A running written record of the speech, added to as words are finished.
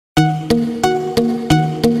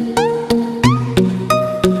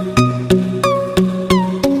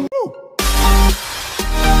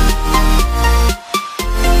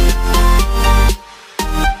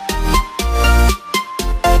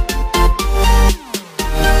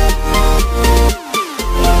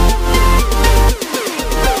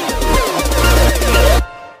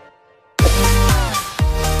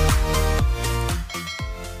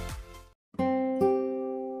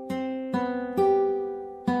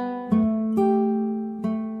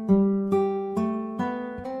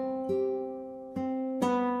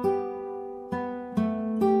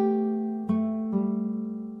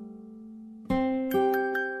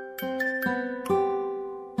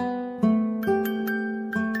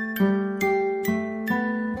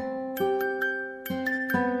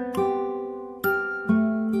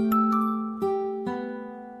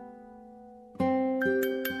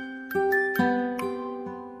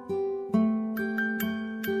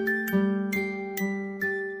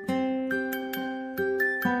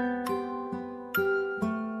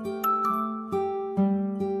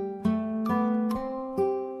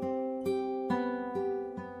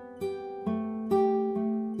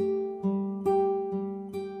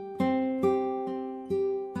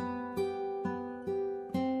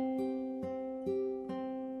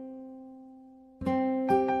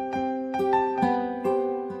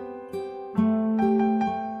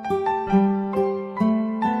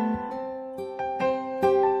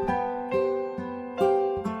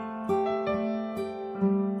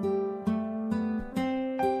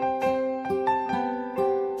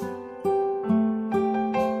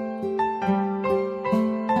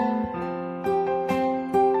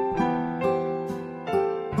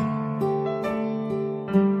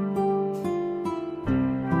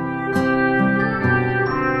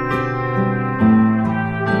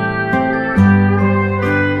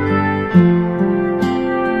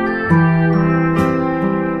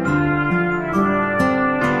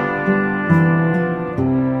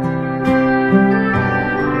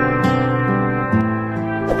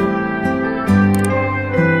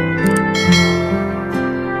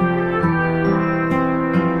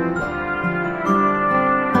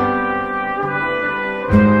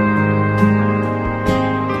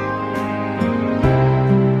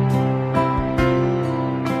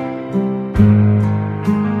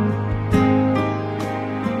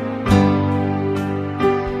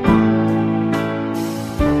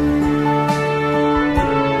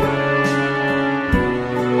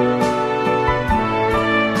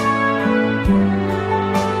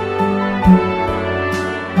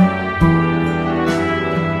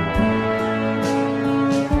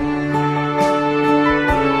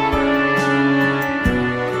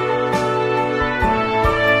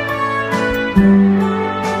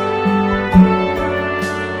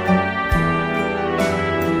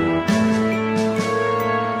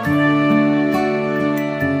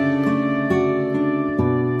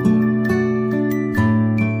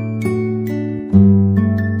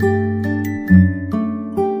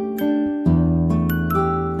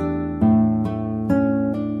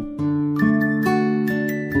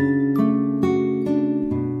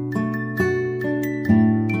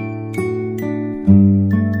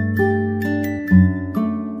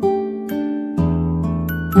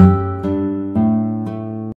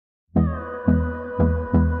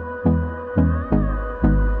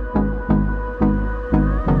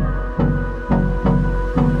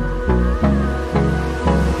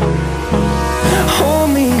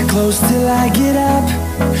I get up.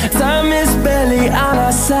 Time is barely on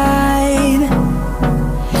our side.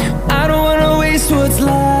 I don't wanna waste what's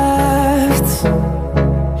left.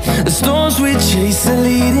 The storms we chase are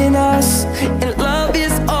leading us, and love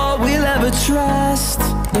is all we'll ever trust.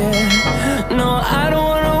 Yeah, no, I don't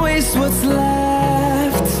wanna waste what's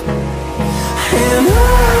left. And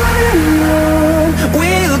on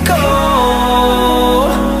we'll go,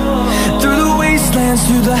 through the wastelands,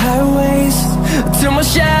 through the highways, till my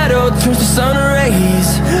shadow turns to sun rays.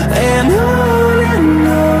 And on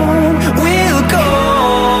we'll go,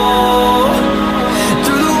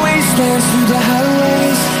 through the wastelands, through the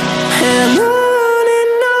highways, and on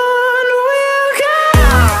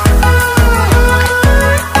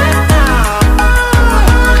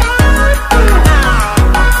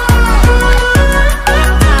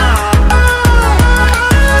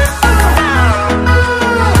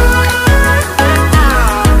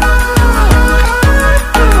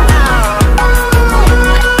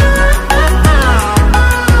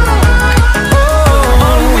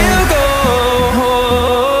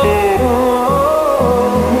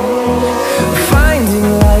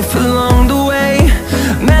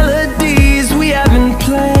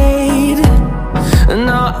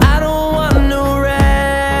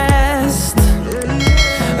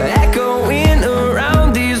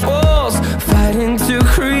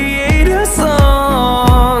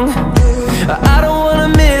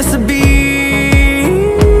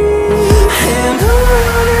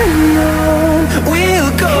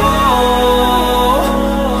we'll go.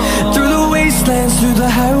 Through the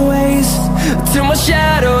highways, till my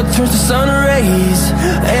shadow turns to sun rays.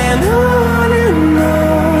 And on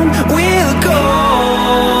we'll go,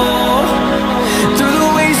 through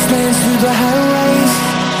the wastelands, through the highways,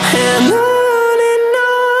 and on.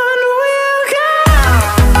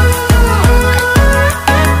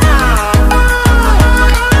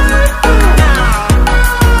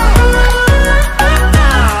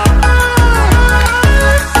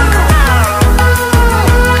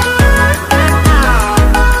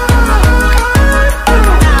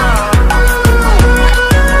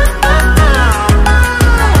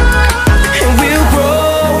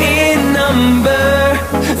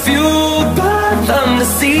 Fueled by them to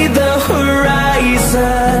see the